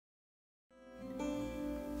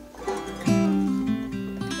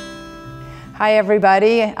Hi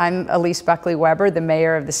everybody, I'm Elise Buckley-Weber, the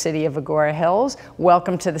Mayor of the City of Agoura Hills.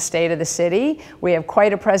 Welcome to the State of the City. We have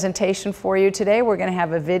quite a presentation for you today. We're going to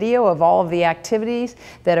have a video of all of the activities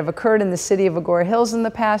that have occurred in the City of Agoura Hills in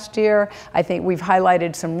the past year. I think we've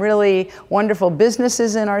highlighted some really wonderful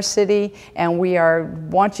businesses in our city, and we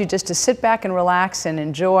want you just to sit back and relax and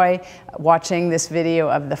enjoy watching this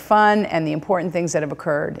video of the fun and the important things that have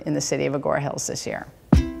occurred in the City of Agoura Hills this year.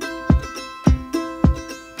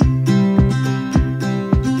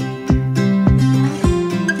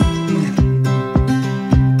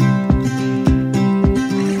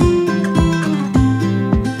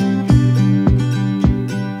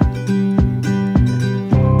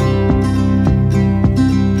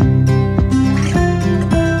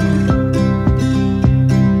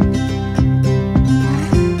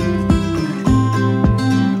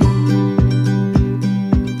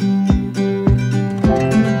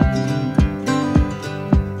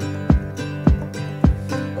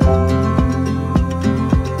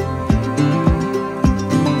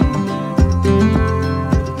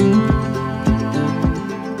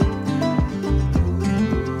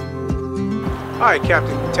 Hi,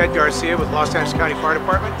 Captain Ted Garcia with Los Angeles County Fire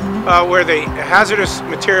Department. We're the hazardous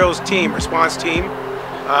materials team, response team.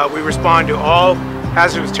 We respond to all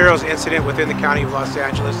hazardous materials incident within the County of Los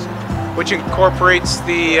Angeles, which incorporates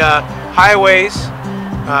the highways.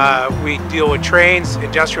 We deal with trains,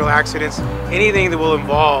 industrial accidents, anything that will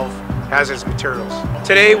involve hazardous materials.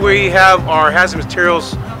 Today we have our hazardous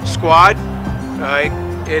materials squad.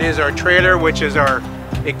 It is our trailer, which is our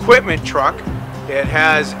equipment truck. It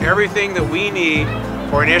has everything that we need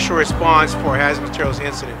for initial response for a hazardous materials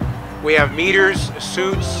incident. We have meters,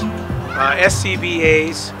 suits,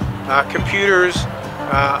 SCBAs, computers,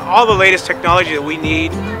 all the latest technology that we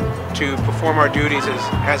need to perform our duties as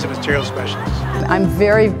hazardous materials specialists. I'm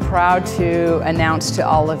very proud to announce to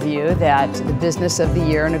all of you that the business of the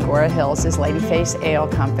year in Agoura Hills is Ladyface Ale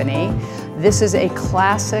Company. This is a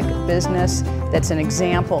classic business that's an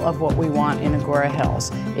example of what we want in Agoura Hills.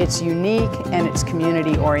 It's unique and it's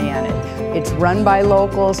community oriented. It's run by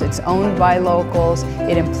locals, it's owned by locals,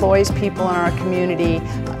 it employs people in our community.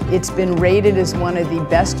 It's been rated as one of the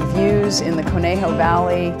best views in the Conejo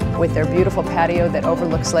Valley with their beautiful patio that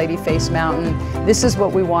overlooks Ladyface Mountain. This is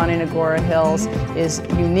what we want in Agoura Hills, is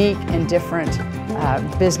unique and different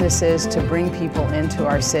businesses to bring people into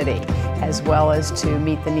our city, as well as to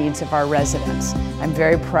meet the needs of our residents. I'm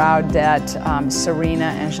very proud that Serena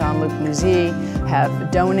and Jean-Luc Musi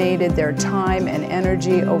have donated their time and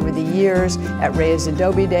energy over the years at Reyes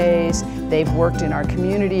Adobe Days. They've worked in our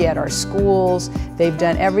community, at our schools. They've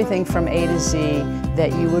done everything from A to Z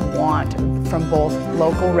that you would want from both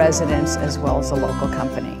local residents as well as a local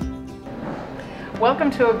company.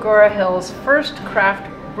 Welcome to Agoura Hills' first craft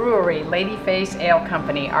brewery, Ladyface Ale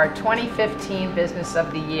Company, our 2015 Business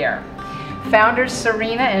of the Year. Founders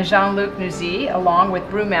Serena and Jean-Luc Musi, along with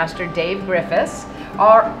brewmaster Dave Griffiths,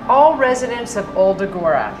 are all residents of Old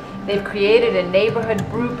Agoura. They've created a neighborhood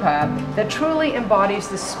brew pub that truly embodies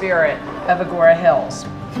the spirit of Agoura Hills.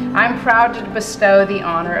 I'm proud to bestow the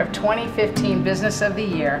honor of 2015 Business of the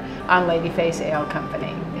Year on Ladyface Ale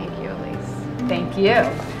Company. Thank you, Elise. Thank you.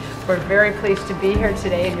 We're very pleased to be here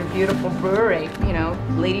today in your beautiful brewery. You know,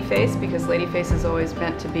 Ladyface, because Ladyface is always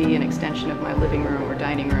meant to be an extension of my living room or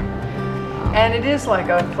dining room. And it is like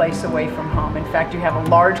a place away from home. In fact, you have a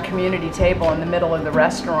large community table in the middle of the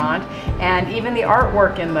restaurant, and even the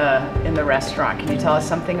artwork in the restaurant. Can you tell us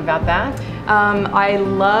something about that?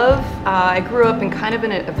 I grew up in kind of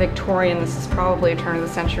in a Victorian, this is probably a turn of the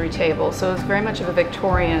century table, so it's very much of a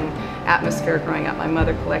Victorian atmosphere growing up. My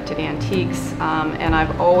mother collected antiques, and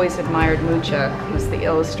I've always admired Mucha, who's the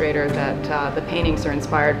illustrator that the paintings are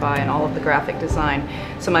inspired by and all of the graphic design.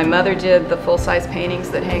 So my mother did the full-size paintings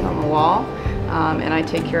that hang on the wall, and I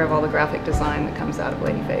take care of all the graphic design that comes out of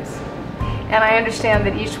Ladyface. And I understand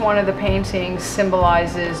that each one of the paintings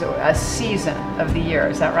symbolizes a season of the year,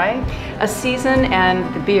 is that right? A season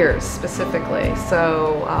and the beers specifically.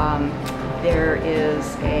 So there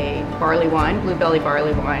is a barley wine, bluebelly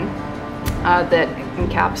barley wine, that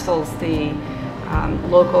encapsulates the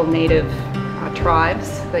local native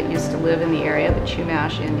tribes that used to live in the area, the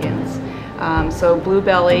Chumash Indians. So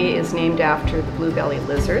bluebelly is named after the bluebelly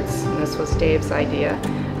lizards, and this was Dave's idea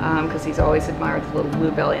because he's always admired the little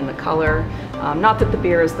bluebelly and the color. Not that the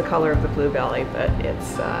beer is the color of the bluebelly, but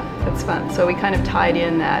it's fun. So we kind of tied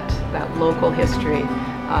in that local history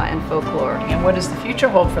and folklore. And what does the future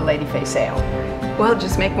hold for Ladyface Ale? Well,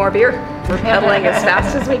 just make more beer. We're pedaling as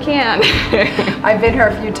fast as we can. I've been here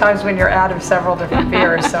a few times when you're out of several different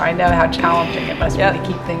beers, so I know how challenging it must be to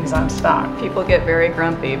keep things on stock. People get very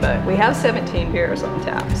grumpy, but we have 17 beers on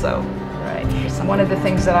tap, so Right. One of the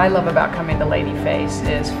things that I love about coming to Lady Face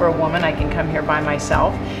is for a woman, I can come here by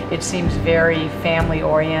myself. It seems very family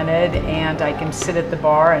oriented, and I can sit at the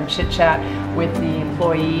bar and chit chat with the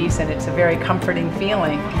employees, and it's a very comforting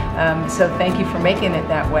feeling. So thank you for making it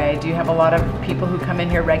that way. Do you have a lot of people who come in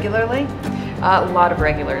here regularly? A lot of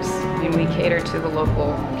regulars. I mean, we cater to the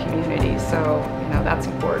local community, so that's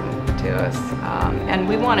important to us. And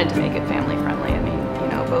we wanted to make it family friendly. I mean,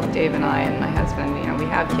 both Dave and I and my husband, we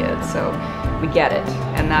have kids, so we get it,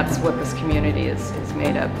 and that's what this community is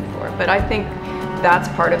made up for. But I think that's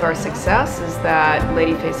part of our success, is that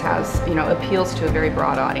Lady Face has, appeals to a very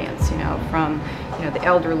broad audience, from the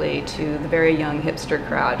elderly to the very young hipster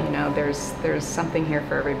crowd. There's something here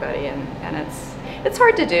for everybody, and it's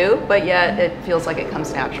hard to do, but yet it feels like it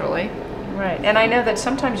comes naturally. Right, and I know that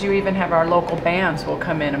sometimes you even have our local bands will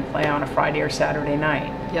come in and play on a Friday or Saturday night.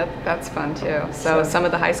 Yep, that's fun too. So some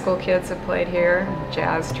of the high school kids have played here,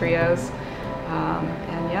 jazz trios,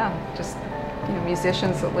 and yeah, just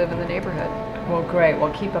musicians that live in the neighborhood. Well, great.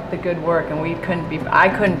 Well, keep up the good work, and I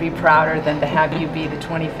couldn't be prouder than to have you be the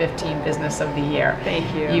 2015 Business of the Year.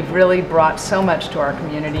 Thank you. You've really brought so much to our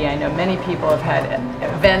community. I know many people have had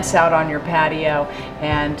events out on your patio,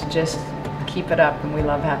 and just keep it up, and we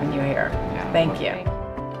love having you here. Yeah, Thank you.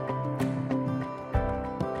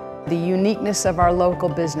 The uniqueness of our local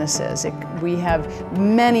businesses. We have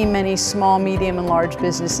many, many small, medium, and large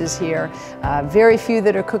businesses here. Very few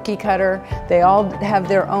that are cookie cutter. They all have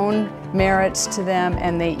their own merits to them,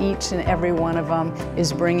 and each and every one of them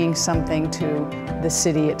is bringing something to the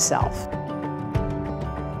city itself.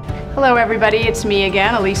 Hello everybody, it's me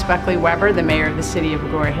again, Elise Buckley-Weber, the Mayor of the City of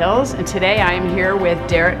Agoura Hills, and today I am here with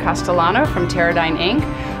Derek Castellano from Teradyne Inc.,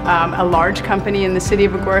 a large company in the City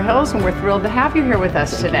of Agoura Hills, and we're thrilled to have you here with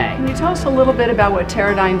us today. Can you tell us a little bit about what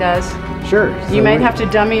Teradyne does? Sure. You might have to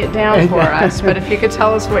dummy it down for us, but if you could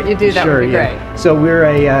tell us what you do, that would be great. So we're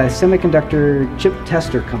a semiconductor chip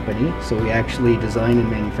tester company, so we actually design and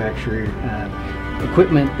manufacture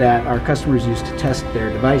equipment that our customers use to test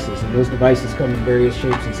their devices, and those devices come in various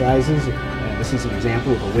shapes and sizes. This is an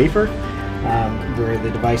example of a wafer, where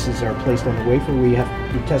the devices are placed on the wafer. We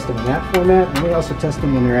test them in that format, and we also test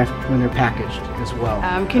them when they're packaged as well.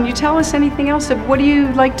 Can you tell us anything else? What do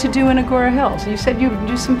you like to do in Agoura Hills? You said you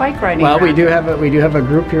do some bike riding. Well, we do have a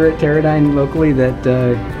group here at Teradyne locally that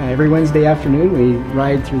every Wednesday afternoon we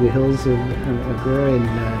ride through the hills of Agoura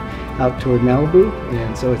and out toward Malibu,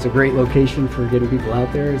 and so it's a great location for getting people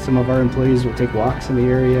out there. Some of our employees will take walks in the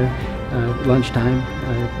area, lunchtime,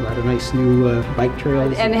 a lot of nice new bike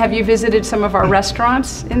trails. And have you visited some of our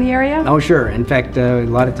restaurants in the area? Oh sure, in fact a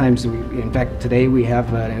lot of times, today we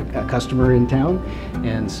have a customer in town,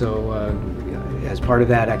 and so as part of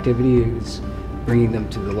that activity is bringing them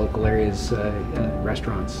to the local area's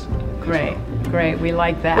restaurants. Great, great, we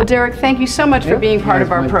like that. Well, Derek, thank you so much for being part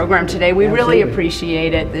of our program today. We really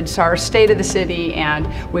appreciate it. It's our state of the city, and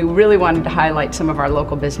we really wanted to highlight some of our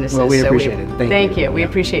local businesses. Well, we appreciate it. Thank you. We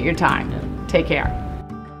appreciate your time. Take care.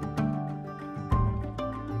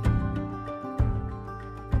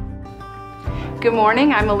 Good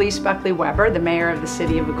morning, I'm Elise Buckley-Weber, the Mayor of the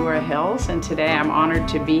City of Agoura Hills, and today I'm honored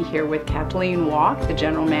to be here with Kathleen Walk, the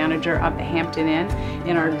General Manager of the Hampton Inn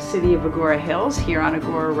in our City of Agoura Hills here on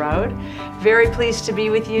Agoura Road. Very pleased to be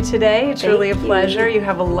with you today. It's really a pleasure. You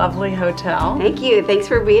have a lovely hotel. Thank you. Thanks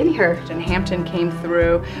for being here. And Hampton came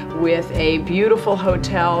through with a beautiful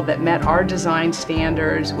hotel that met our design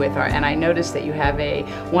standards and I noticed that you have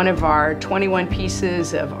one of our 21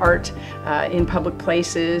 pieces of art in public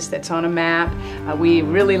places that's on a map. We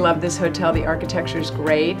really love this hotel. The architecture is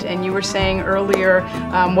great. And you were saying earlier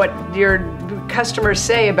what your customers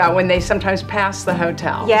say about when they sometimes pass the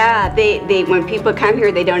hotel. Yeah, when people come here,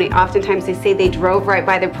 oftentimes they say they drove right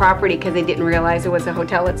by their property because they didn't realize it was a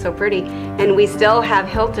hotel. It's so pretty. And we still have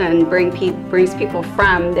Hilton brings people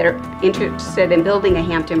from that are interested in building a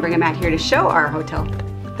Hampton, bring them out here to show our hotel.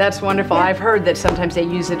 That's wonderful. Yeah. I've heard that sometimes they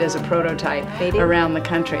use it as a prototype around the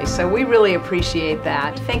country. So we really appreciate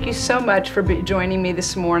that. Thank you so much for joining me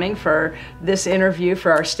this morning for this interview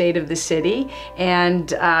for our State of the City.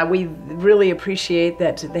 And we really appreciate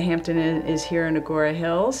that the Hampton Inn is here in Agoura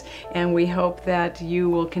Hills. And we hope that you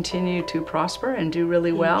will continue to prosper and do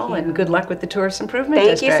really well. And good luck with the Tourist Improvement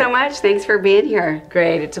District. Thank you so much. Thanks for being here.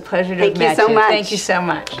 Great. It's a pleasure to have met you. Thank you so much. Thank you so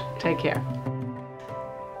much. Take care.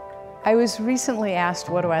 I was recently asked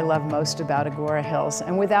what do I love most about Agoura Hills,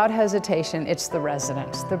 and without hesitation, it's the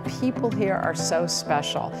residents. The people here are so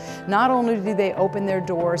special. Not only do they open their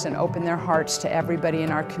doors and open their hearts to everybody in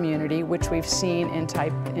our community, which we've seen in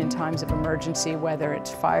times of emergency, whether it's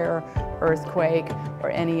fire, earthquake, or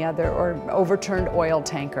any other, or overturned oil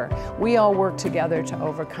tanker. We all work together to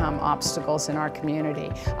overcome obstacles in our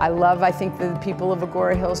community. I think the people of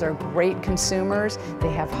Agoura Hills are great consumers.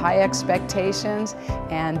 They have high expectations,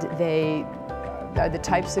 and they are the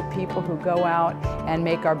types of people who go out and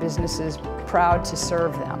make our businesses proud to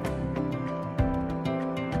serve them.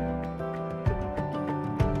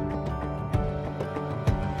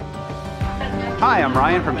 Hi, I'm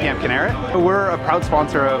Ryan from Camp Canaret. We're a proud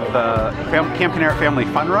sponsor of the Camp Canaret Family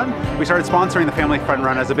Fun Run. We started sponsoring the Family Fun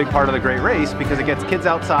Run as a big part of the Great Race because it gets kids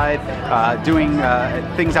outside doing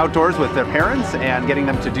things outdoors with their parents and getting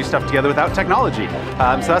them to do stuff together without technology.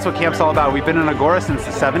 So that's what camp's all about. We've been in Agoura since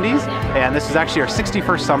the 70s, and this is actually our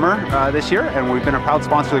 61st summer this year, and we've been a proud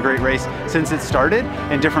sponsor of the Great Race since it started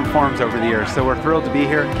in different forms over the years. So we're thrilled to be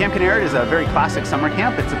here. Camp Canaret is a very classic summer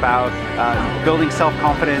camp. It's about building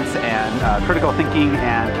self-confidence and critical thinking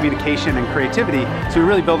and communication and creativity. So we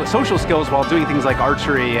really build social skills while doing things like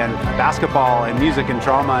archery and basketball and music and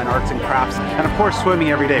drama and arts and crafts, and of course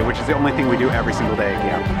swimming every day, which is the only thing we do every single day at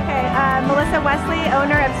camp. Okay, Melissa Wesley,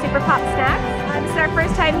 owner of Super Pop Snacks. This is our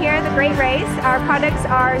first time here at the Great Race. Our products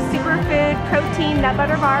are superfood protein nut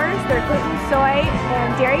butter bars. They're gluten, soy,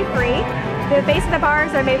 and dairy free. The base of the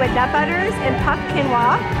bars are made with nut butters and puffed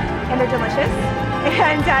quinoa, and they're delicious.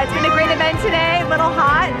 And it's been a great event today, a little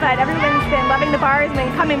hot, but everyone's been loving the bars and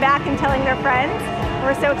then coming back and telling their friends.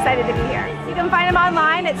 We're so excited to be here. You can find them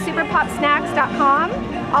online at superpopsnacks.com.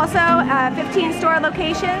 Also, 15 store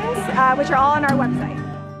locations, which are all on our website.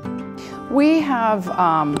 We have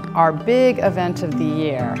our big event of the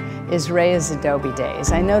year is Reyes Adobe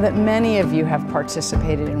Days. I know that many of you have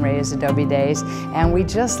participated in Reyes Adobe Days, and we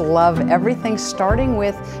just love everything, starting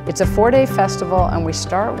with, it's a 4-day festival, and we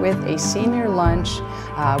start with a senior lunch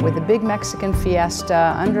with a big Mexican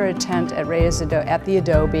fiesta under a tent at at the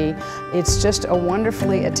Adobe. It's just a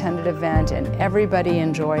wonderfully attended event, and everybody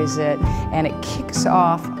enjoys it, and it kicks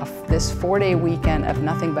off this 4-day weekend of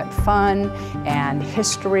nothing but fun and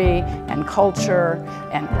history and culture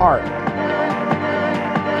and art.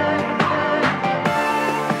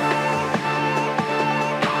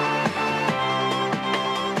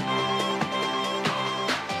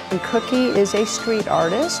 Cookie is a street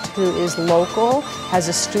artist who is local, has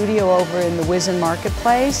a studio over in the Wizen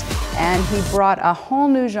Marketplace, and he brought a whole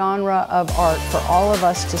new genre of art for all of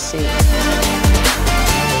us to see.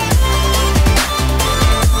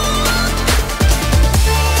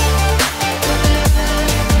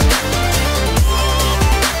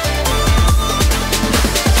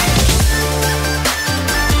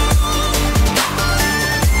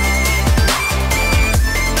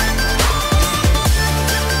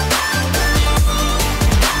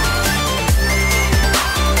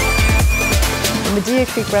 The Medea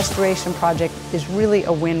Creek Restoration Project is really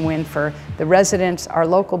a win-win for the residents, our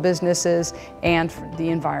local businesses, and for the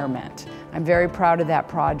environment. I'm very proud of that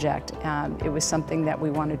project. It was something that we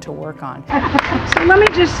wanted to work on. So let me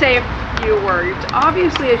just say a few words.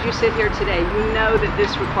 Obviously, as you sit here today, you know that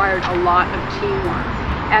this required a lot of teamwork.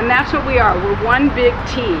 And that's what we are. We're one big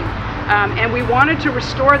team. And we wanted to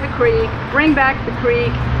restore the creek, bring back the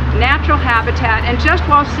creek, natural habitat, and just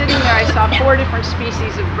while sitting there I saw 4 different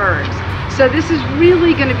species of birds. So this is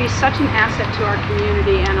really going to be such an asset to our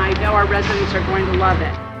community, and I know our residents are going to love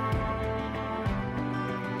it.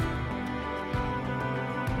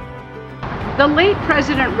 The late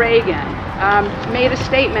President Reagan made a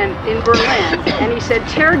statement in Berlin, and he said,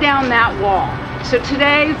 tear down that wall. So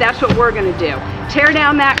today, that's what we're going to do. Tear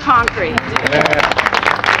down that concrete. Yeah.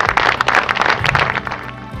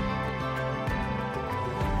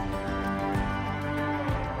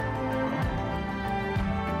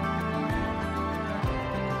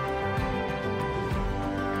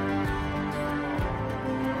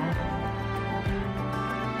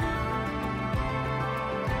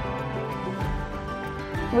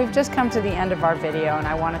 We've just come to the end of our video, and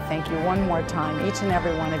I want to thank you one more time, each and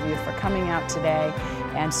every one of you, for coming out today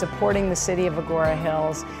and supporting the City of Agoura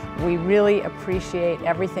Hills. We really appreciate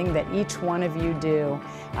everything that each one of you do.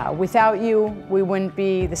 Without you, we wouldn't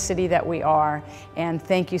be the city that we are, and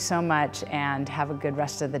thank you so much, and have a good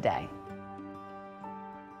rest of the day.